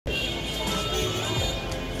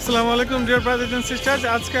আসসালামু আলাইকুম dear brothers and sisters.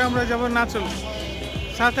 আজকে আমরা যাব নাচল।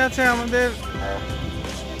 সাথে আছে আমাদের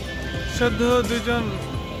শ্রদ্ধ দুইজন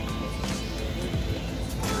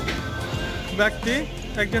ব্যক্তি।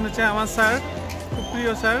 একজন হচ্ছে আমার স্যার, খুব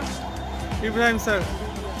প্রিয় স্যার ইব্রাহিম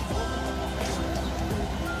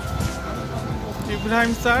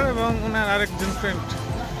স্যার এবং ওনার আরেকজন ফ্রেন্ড।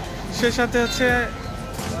 সে সাথে হচ্ছে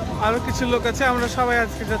আরও কিছু লোক আছে। আমরা সবাই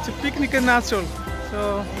আজকে যাচ্ছি পিকনিকে নাচল। তো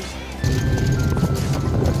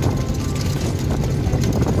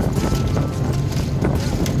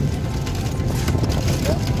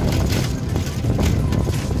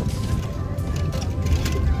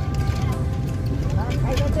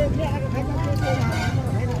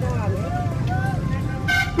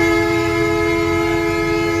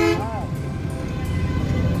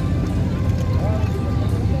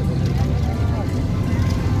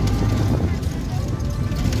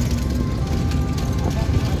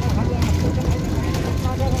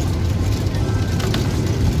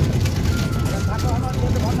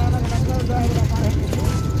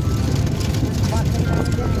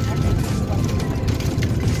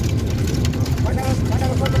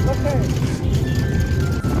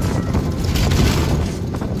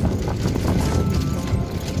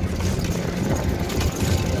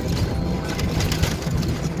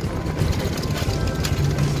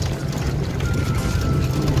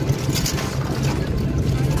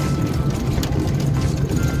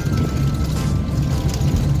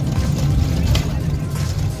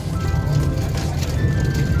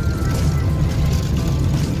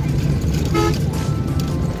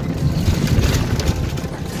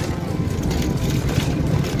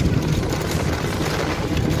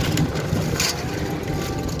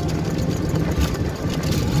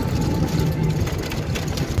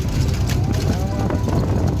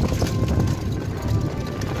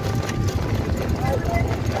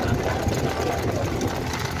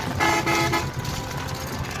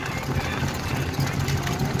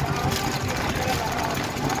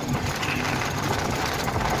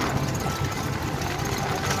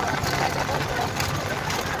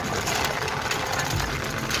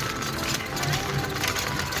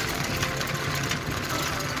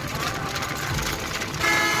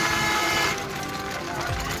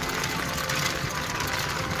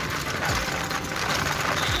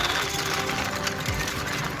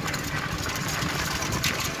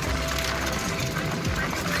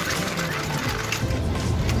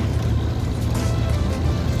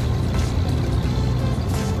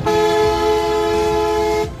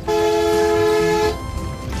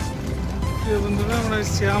বন্ধুরা আমরা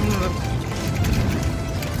এসেছি আমরা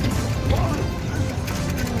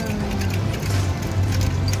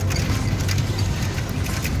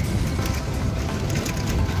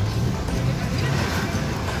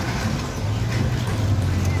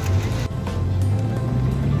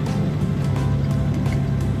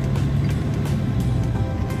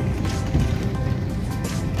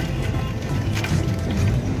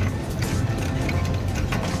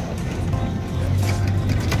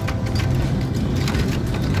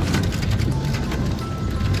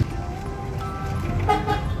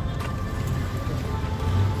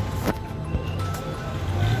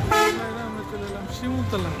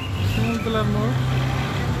শিমুলতলার মোড়।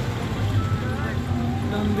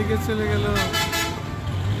 ডান দিকে চলে গেল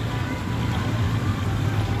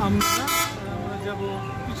আমরা যাব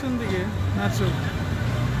পিছন দিকে নাচল।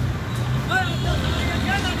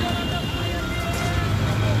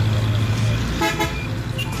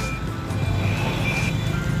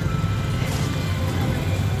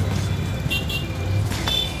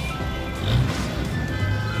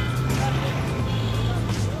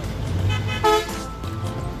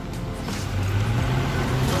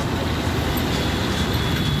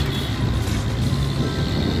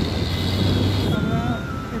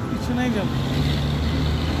 পিছনেই যাব।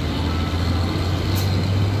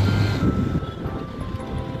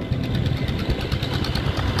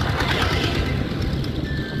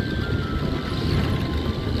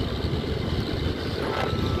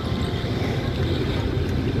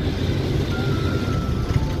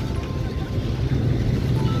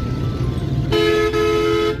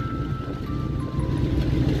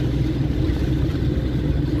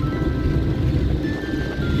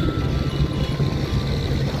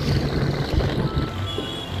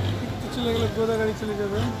 গোদা গাড়ি চলে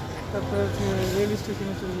যাবে, তারপরে রেল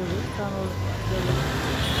স্টেশনে চলে যাবে, টানোর যাবে।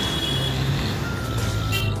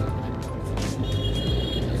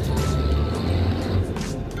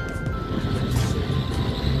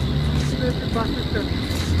 Bus stand.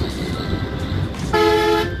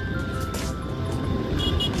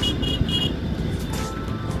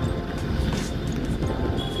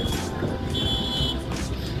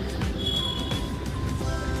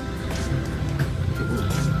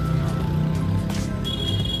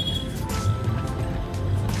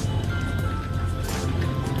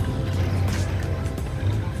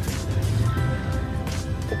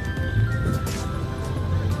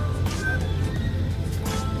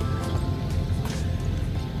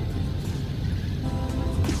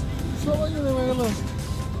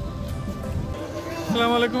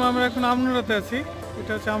 আলাইকুম। আমরা এখন আমনুরাতে আছি।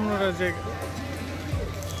 এটা হচ্ছে আমনুরার জায়গা।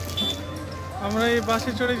 আমরা এই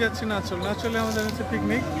বাসে চড়ে যাচ্ছি নাচল। নাচলে আমাদের হচ্ছে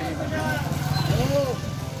পিকনিক।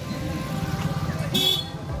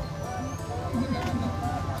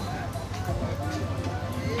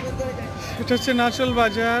 এটা হচ্ছে নাচল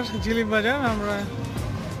বাজার, ঝিলিম বাজার। আমরা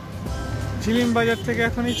ঝিলিম বাজার থেকে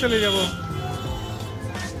এখনই চলে যাব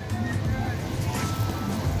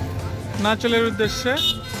নাচলের উদ্দেশ্যে।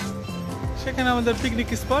 সেখানে আমাদের পিকনিক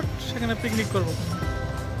স্পট, সেখানে পিকনিক করব।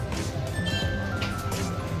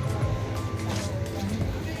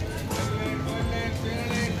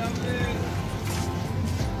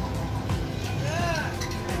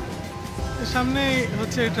 সামনেই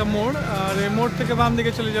হচ্ছে এটা মোড়, আর এই মোড় থেকে বাম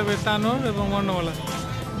দিকে চলে যাবে তানোর এবং বর্ণমালা।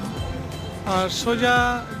 আর সোজা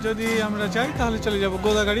যদি আমরা যাই তাহলে চলে যাব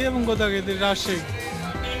গোদাগাড়ি এবং গোদাগাড়ি রাজশাহী।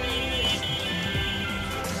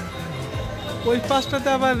 ওই পাশটাতে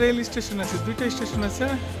আবার রেল স্টেশন আছে, দুইটা স্টেশন আছে।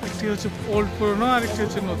 একটি হচ্ছে ওল্ড পুরনো, আর একটি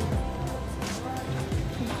হচ্ছে নতুন।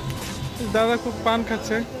 দাদা খুব পান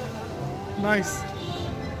খাচ্ছে, নাইস।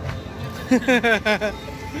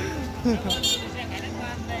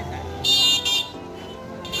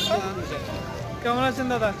 কেমন আছেন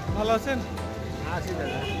দাদা? ভালো আছেন?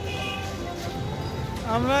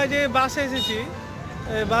 আমরা যে বাসে এসেছি,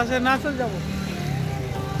 বাসে নাচল যাব।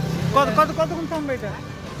 কতক্ষণ থামবে এটা?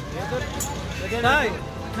 তাই?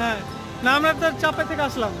 হ্যাঁ, না আমরা তো চাপে থেকে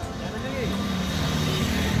আসলাম।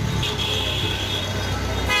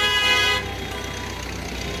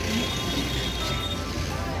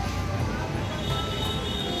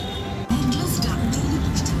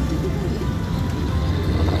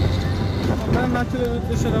 আমরা নাচলের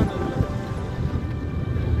উদ্দেশ্যে রওনা।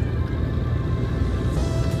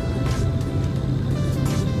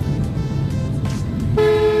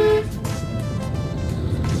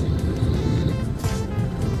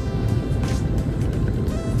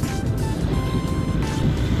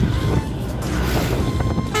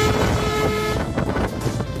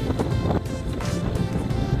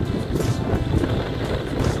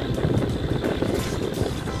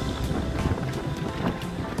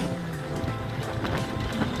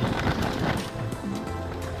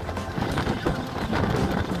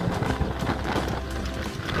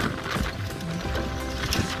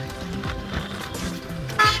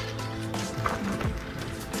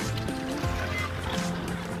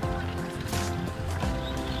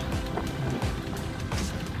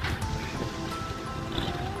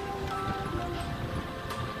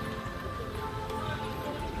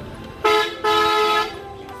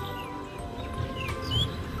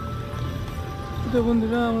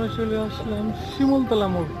 বন্ধুরা, আমরা চলে আসলাম শিমুলতলা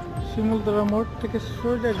মোড়। শিমুলতলা মোড় থেকে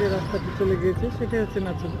সোজা যে রাস্তাটি চলে গিয়েছে সেটাই হচ্ছে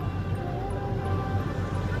নাচল।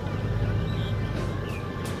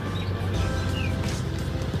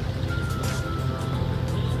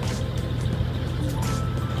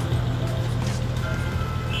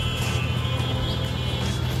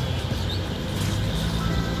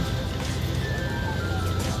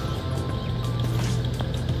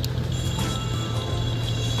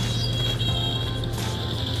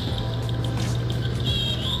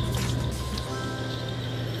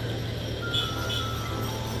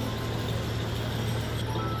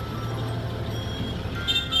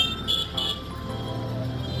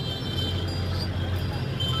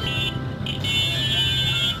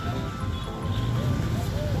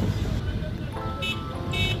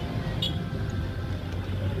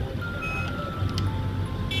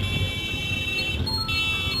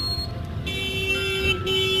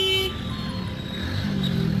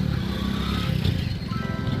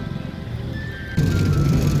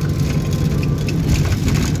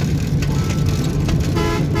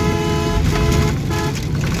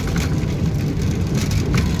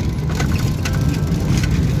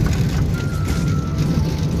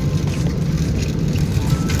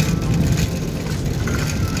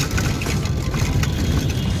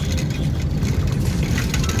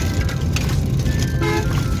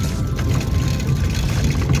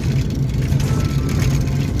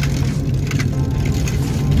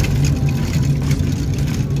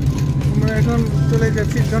 এখন চলে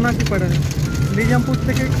যাচ্ছি জোনাকিপাড়ায়। নিজামপুর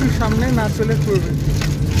থেকে একটু সামনে নাচলের পূর্বে।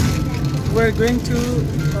 We are going to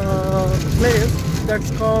a place that's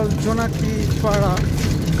called Jonakipara,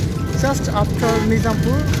 just after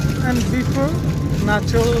Nizampur and before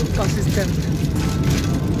Nachol bus stand.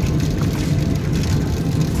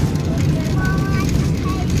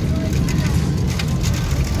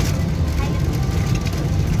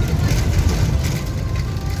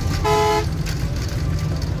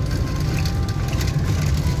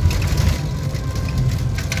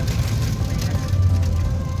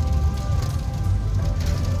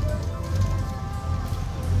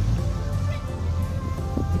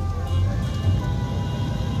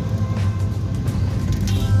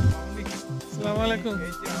 আলাইকুম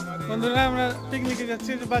বন্ধুরা, আমরা পিকনিকে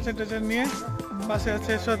যাচ্ছি বাচ্চা টাচ্চা নিয়ে। পাশে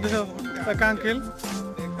আছে শ্রদ্ধেয় এক আঙ্কেল।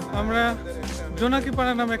 আমরা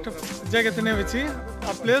জোনাকিপাড়া নামে একটা জায়গাতে নেমেছি,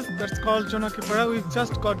 a place that's called Jonakipara. We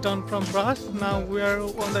just got down from Bras. Now we are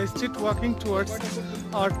on the street walking towards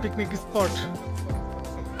our picnic spot.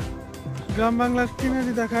 গ্রাম বাংলার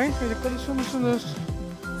কিনারি দেখায়, এই যে কত সুন্দর সুন্দর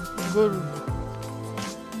গরু।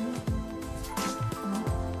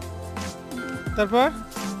 তারপর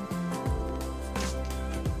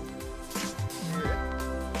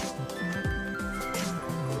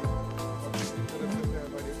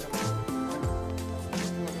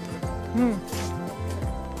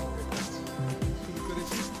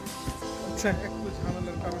আচ্ছা একটু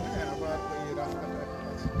ঝামেলার কারণে আবার এই রাস্তাটা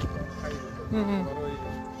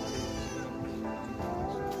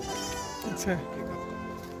আচ্ছা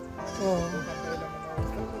ও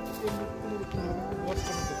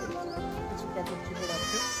কিছু কাপড় চোপড়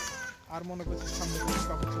আছে, আর মনে করছি সামনে কিছু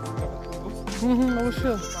কাপড় চোপড়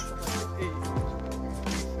অবশ্যই এই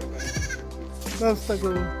ব্যবস্থা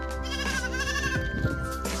করবো।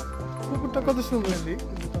 পুকুরটা কত সুন্দর।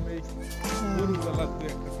 কিন্তু আমি এই গরুবেলার দু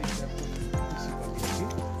একটা তিনটা খুশি পাচ্ছি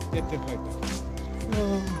এতে হয়তো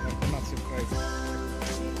নাসির প্রাইস।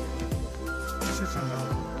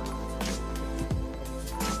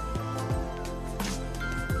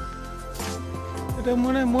 এটা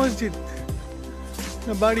মনে হয় মসজিদ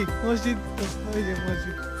না বাড়ি? মসজিদ তো, ওই যে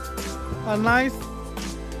মসজিদ। A nice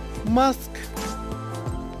mosque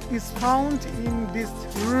is found in this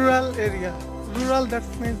rural area. Rural, that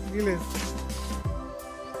means village.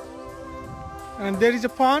 And there is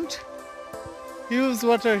a pond, huge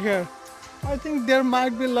water here. I think there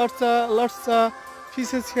might be lots of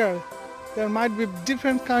fishes here. There might be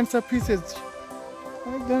different kinds of fishes.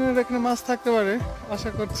 অনেক ধরনের এখানে মাছ থাকতে পারে আশা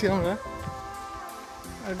করছি আমরা।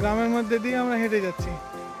 আর গ্রামের মধ্যে দিয়ে আমরা হেঁটে যাচ্ছি।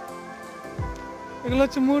 এগুলো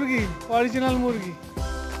হচ্ছে মুরগি, অরিজিনাল মুরগি।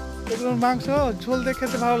 এগুলোর মাংস ঝোল দিয়ে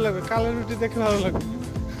খেতে ভালো লাগবে, কালো রুটি দেখে ভালো লাগবে।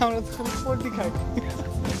 আমরা তো খালি পোটি খাই।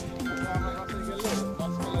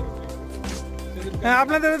 হ্যাঁ,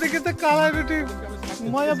 আপনাদের ওদিকে তো কালো রুটি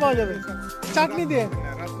মজা পাওয়া যাবে চাটনি দিয়ে।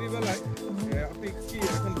 রাত্রিবেলায় আপনি কি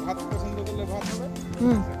এখন ভাত পছন্দ করলে ভাত হবে,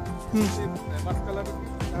 মাছকালা রুটি,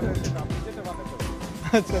 তাহলে আপনি যেটা ভাত খাবেন।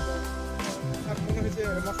 আচ্ছা, আর মনে হয়েছে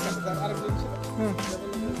মাছকালা আরেকজন ছিল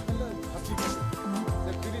হাতি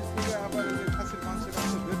ফ্রিজ থেকে আবার খাসির মাংসের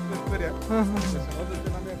বের করে ওদের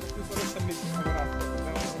জন্য আমি একটা প্রিপারেশন নিচ্ছি।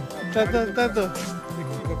 তাই তো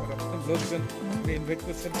লোকজন ইনভাইট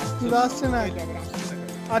করছেন, আসছে না।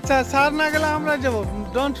 আচ্ছা, স্যার না গেলে আমরা যাবো,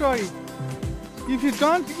 don't worry. If you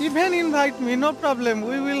don't even invite me, no problem,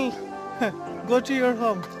 we will go to your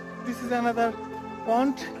home. This is another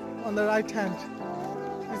pond on the right hand.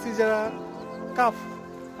 This is a calf,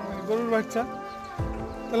 গরুর বাচ্চা।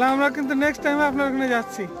 তাহলে আমরা কিন্তু নেক্সট টাইম আপনার ওখানে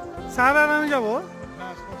যাচ্ছি। স্যার আর আমি যাবো,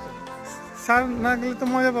 স্যার না গেলে তো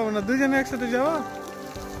মজা পাবো না, দুজনে একসাথে যাবো।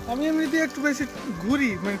 আমি এমনিতে একটু বেশি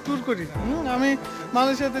ঘুরি, মানে ট্যুর করি। আমি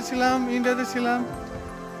মালয়েশিয়াতে ছিলাম, ইন্ডিয়াতে ছিলাম,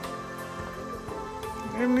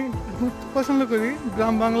 এমনি ঘুরতে পছন্দ করি,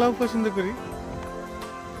 গ্রাম বাংলাও পছন্দ করি।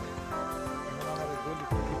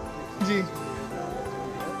 জি,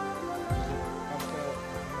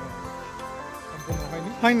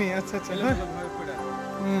 হয়নি। আচ্ছা আচ্ছা,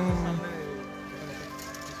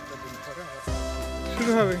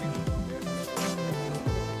 শুরু হবে।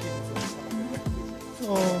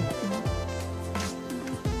 ও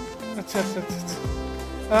আচ্ছা আচ্ছা আচ্ছা।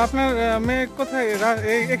 আর আপনার মেয়ে কোথায়?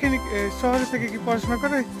 এখানে শহরে থেকে কি পড়াশোনা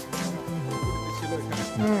করে?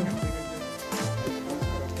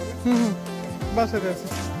 বাসাতে আছে।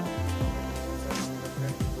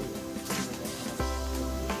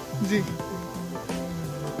 জি,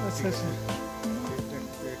 আচ্ছা আচ্ছা,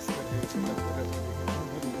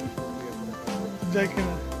 যাই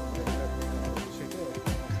কিনা।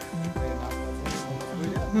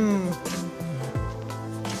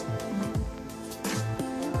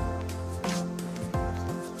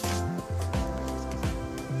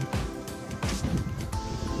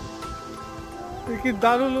 কি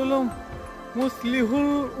দারুল উলুম মুসলিহুল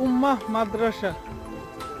উম্মাহ মাদ্রাসা,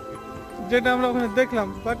 যেটা আমরা ওখানে দেখলাম।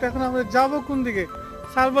 বাট এখন আমরা যাবো কোন দিকে?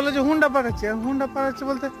 স্যার বলে যে হুন্ডা পাঠাচ্ছে। হুন্ডা পাঠাচ্ছে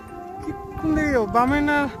বলতে কি কোন দিকে যাবো? বামে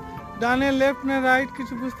না ডানে, লেফট না রাইট,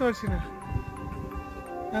 কিছু বুঝতে পারছি না।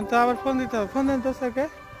 তো আবার ফোন দিতে হবে। ফোন দেন তো স্যারকে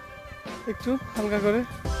একটু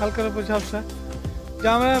হালকার উপর ঝাপসা। যে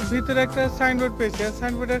আমরা ভিতরে একটা সাইনবোর্ড পেয়েছি,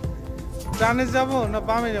 সাইনবোর্ডের ডানে যাবো না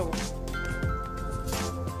বামে যাবো?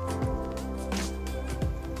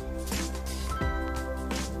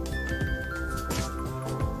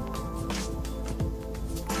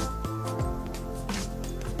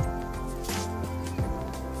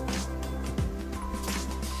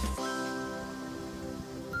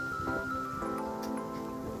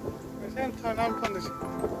 আমি ফোন দিছি।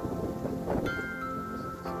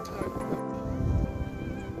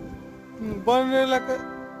 বন এলাকা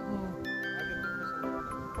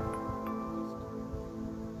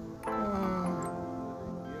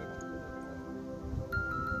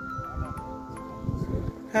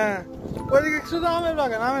হ্যাঁ, ওইদিকে শুধু আমের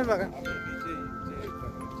বাগান, আমের বাগান।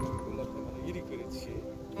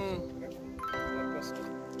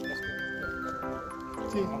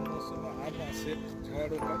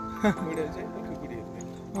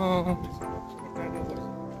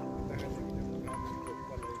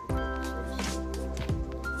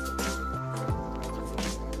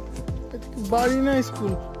 বাড়ি না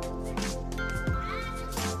স্কুল?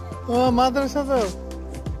 ও মাদ্রাসা তো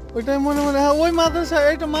ওইটাই মনে মনে। হ্যাঁ ওই মাদ্রাসা,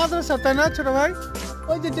 এইটা মাদ্রাসা তাই না ছোট ভাই?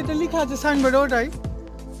 ওই যে যেটা লেখা আছে সাইনবোর্ডে ওটাই।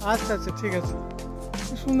 আচ্ছা আচ্ছা ঠিক আছে,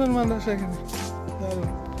 সুন্দর মাদ্রাসা এখানে, দারুণ।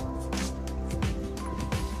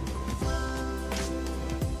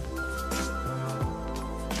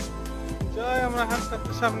 যাই আমরা হাঁটতে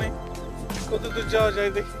হাঁটতে সামনে, কত দূর যাওয়া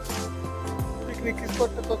যায় দেখি, পিকনিক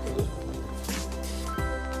স্পটটা কত দূর।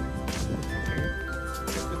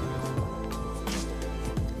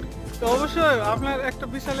 তো অবশ্যই আপনার একটা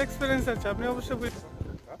বিশাল এক্সপিরিয়েন্স আছে, আপনি অবশ্যই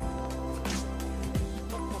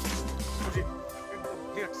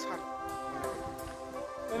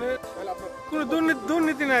কোনো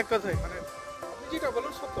দুর্নীতি না, এক কথায় যেটা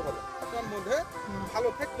বলেন সত্য বলেন, আপনার মধ্যে ভালো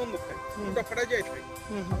থাক মন্দ থাক দুটা ফেটে যাই থাক,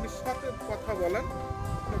 আপনি সত্যের কথা বলেন,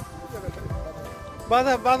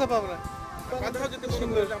 বাধা বাধা পাবে না। বাধা যদি মনে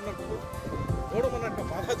করেন যে আপনার বড় মানে একটা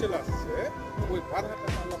বাধা চলে আসছে, ওই বাধাটা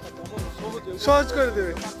আল্লাহ কেমন সহজ করে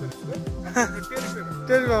দেবে,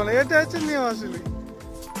 টের পাবে না। এটা হচ্ছে নিয়ম আসলে,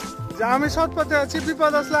 যে আমি সৎ পথে আছি,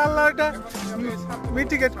 বিপদ আসলে আল্লাহ এটা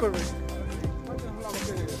মিটিগেট করবে।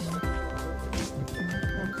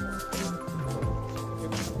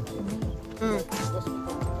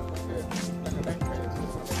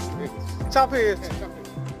 চাপে গেছে,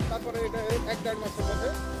 তারপরে এটা 1-1.5 মাসের মধ্যে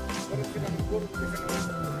গরু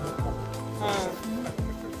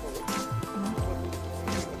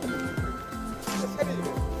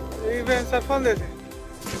স্যার ফোন দিয়েছে,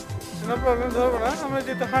 কোনো প্রবলেম ধরবো না। আমরা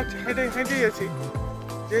যেহেতু হেঁটে হেঁটে গেছি,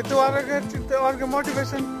 যেহেতু ওর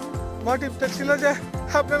মোটিভটা ছিল যে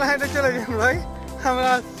আপনারা হেঁটে চলে যান ভাই, আমরা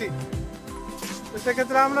আসছি। তো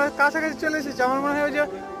সেক্ষেত্রে আমরা কাছাকাছি চলে এসেছি, আমার মনে হয় যে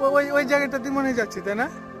ওই জায়গাটা দিয়ে মনে যাচ্ছি, তাই না?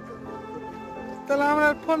 তাহলে আমরা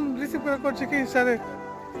ফোন রিসিভ করে করছি কি স্যারের?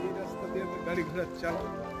 গাড়ি ঘোড়া চালাও।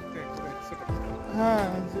 হ্যাঁ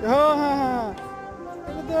হ্যাঁ হ্যাঁ হ্যাঁ,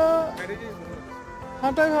 এটা তো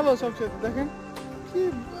হাঁটাই ভালো সবচেয়ে। দেখেন কি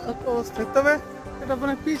অবস্থা, তবে এটা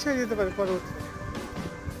মানে পিছিয়ে যেতে পারে পরবর্তী।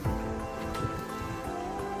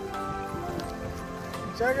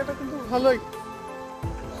 জায়গাটা কিন্তু ভালোই।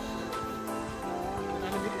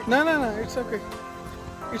 না না না, it's okay,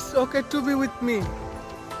 it's okay two B with me.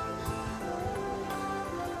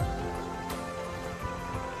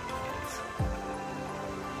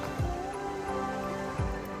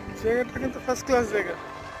 জায়গাটা কিন্তু ফার্স্ট ক্লাস জায়গা।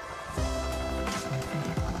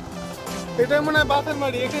 এটাই মনে হয় বাতের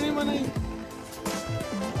বাড়ি, এখানেই মানে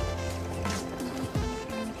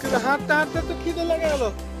হাঁটতে হাঁটতে তো খিদে লেগে গেল,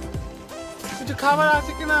 কিছু খাবার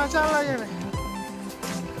আছে কিনা আছে আল্লাহ জানে।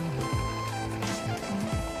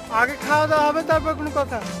 আগে খাওয়া দাওয়া হবে তারপর কোনো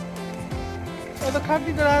কথা। অত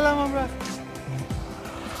খাটনি করে এলাম আমরা,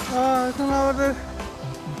 এখন আমাদের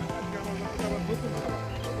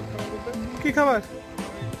কি খাবার?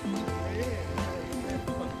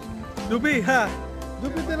 দুপি, হ্যাঁ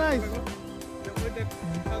দুপিতে নাই।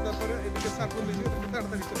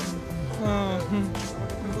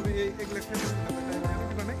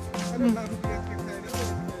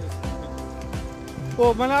 ও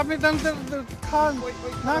মানে আপনি খান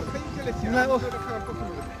না?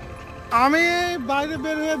 আমি বাইরে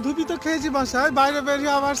বের হয়ে ধুপি তো খেয়েছি বাসায়, বাইরে বের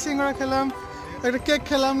হয়ে আবার সিঙ্গারা খেলাম, একটা কেক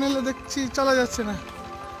খেলাম, নিলে দেখছি চলা যাচ্ছে না।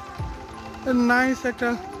 নাইস একটা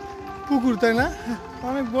পুকুর, তাই না?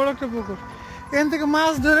 অনেক বড় একটা পুকুর, এখান থেকে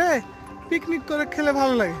মাছ ধরে পিকনিক করে খেলে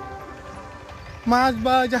ভালো লাগে। মাছ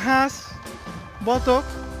বা যে হাঁস, বতক,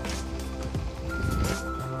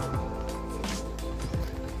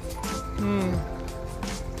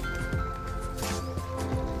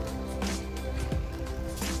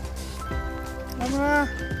 আমরা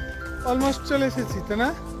অলমোস্ট চলে এসেছি, তাই না?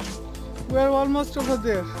 We are almost over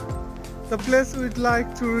there, the place we'd like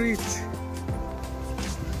to reach.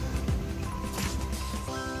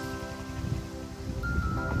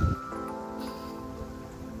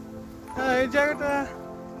 হ্যাঁ, এই জায়গাটা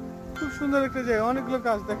খুব সুন্দর একটা জায়গা, অনেকগুলো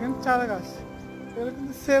গাছ দেখেন, চারা গাছ, এগুলো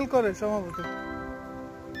কিন্তু সেল করে সম্ভবত।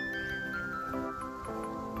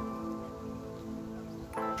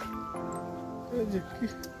 এই যে কি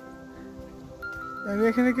আমি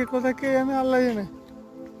এখানে কে কোথা কে আমি আল্লাহ জানে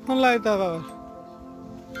ফোন লাগাইতে হবে আবার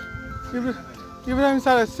ইব্রাহিম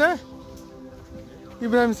স্যার এসছে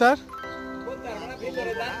ইব্রাহিম স্যার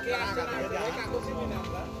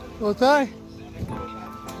কোথায়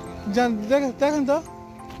দেখেন তো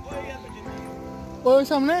ওই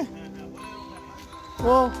সামনে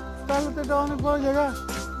ও তাহলে তো এটা অনেক বড় জায়গা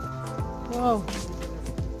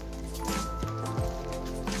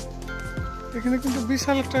এখানে কিন্তু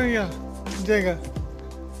বিশাল একটা জায়গা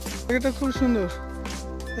জায়গাটা খুব সুন্দর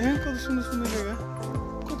দেখেন কত সুন্দর সুন্দর জায়গা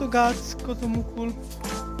কত গাছ কত মুকুল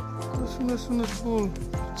কত সুন্দর সুন্দর ফুল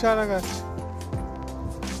চারা গাছ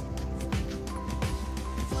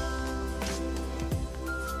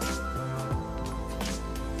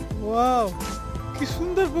ওয়াও কি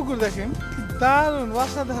সুন্দর পুকুর দেখেন কি দারুণ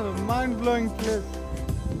অসাধারণ মাইন্ড ব্লোয়িং প্লেস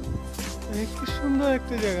কি সুন্দর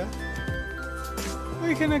একটা জায়গা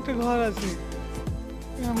ওইখানে একটা ঘর আছে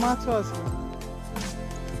মাছও আছে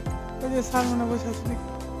ওই যে সালমানা বসে আছে নাকি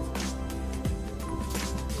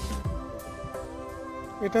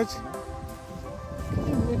এটা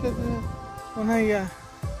ইয়া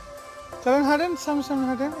চলেন হাঁটেন সামনে সামনে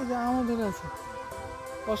হাঁটেন এই যে আমও ধরে আছে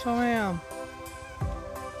অসময়ে আম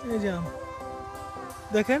এই যে আম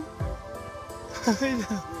দেখেন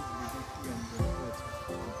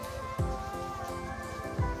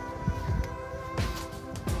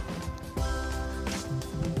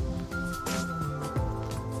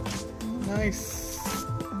নাইস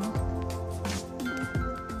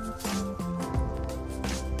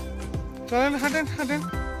চলেন হাঁটেন হাঁটেন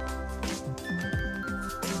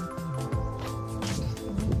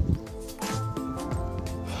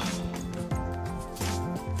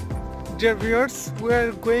Dear viewers, we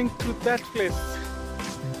are going to that place.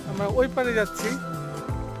 আমরা ওই পারে যাচ্ছি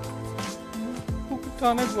পুকুরটা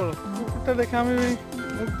অনেক বড় পুকুরটা দেখে আমি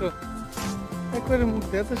মুগ্ধ একবারে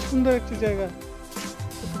মুগ্ধ এত সুন্দর একটি জায়গা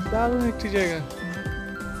দারুণ একটি জায়গা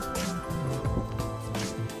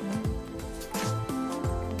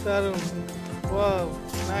দারুণ ওয়াও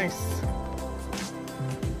নাইস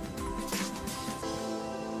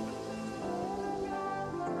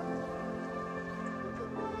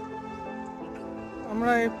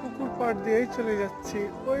আমরা এই পুকুর পাড় দিয়েই চলে যাচ্ছি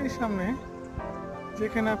ওই সামনে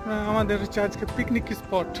যেখানে আপনার আমাদের আজকে পিকনিক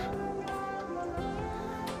স্পট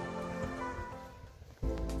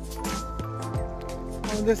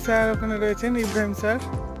আমাদের স্যার ওখানে রয়েছেন ইব্রাহিম স্যার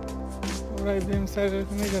আমরা ইব্রাহিম স্যার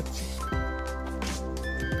ওখানে যাচ্ছি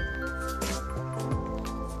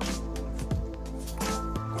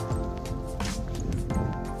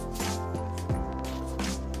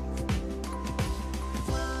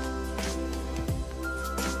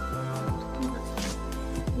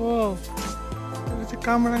ও এটা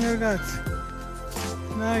কামরাঙ্গার গাছ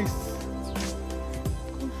নাইস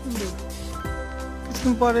খুব সুন্দর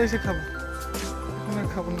কিছুক্ষণ পরে এসে খাবো এখন আর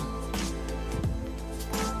খাবো না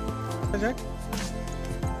যাক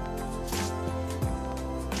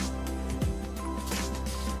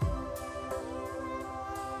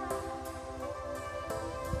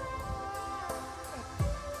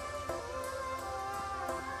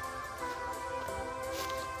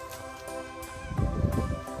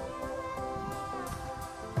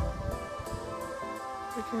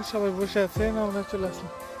এখানে সবাই বসে আছেন আমরা চলে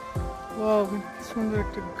আসলাম ওয়াও কি সুন্দর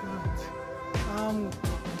একটা গাছ আম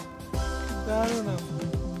দারুণ আম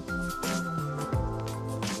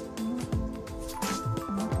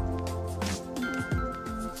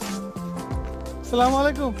আসসালামু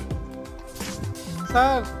আলাইকুম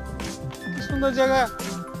স্যার কি সুন্দর জায়গা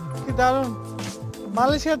কি দারুণ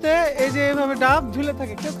মালয়েশিয়াতে এই যে এভাবে ডাব ঝুলে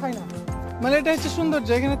থাকে কেউ খায় না মানে এটা হচ্ছে সৌন্দর্য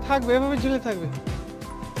এখানে থাকবে এভাবে ঝুলে থাকবে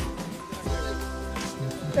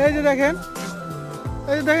এই যে দেখেন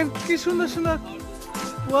কি সুন্দর সুন্দর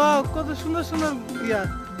ওয়াও কত সুন্দর সুন্দর ইয়া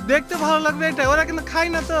দেখতে ভালো লাগবে এটা ওরা কিন্তু খায়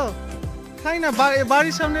না তো খায় না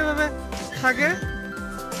বাড়ির সামনে এভাবে থাকে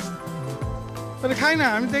ওরা খায় না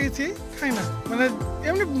আমি দেখেছি খায় না মানে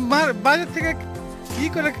এমনি বাজার থেকে ই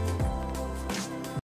করে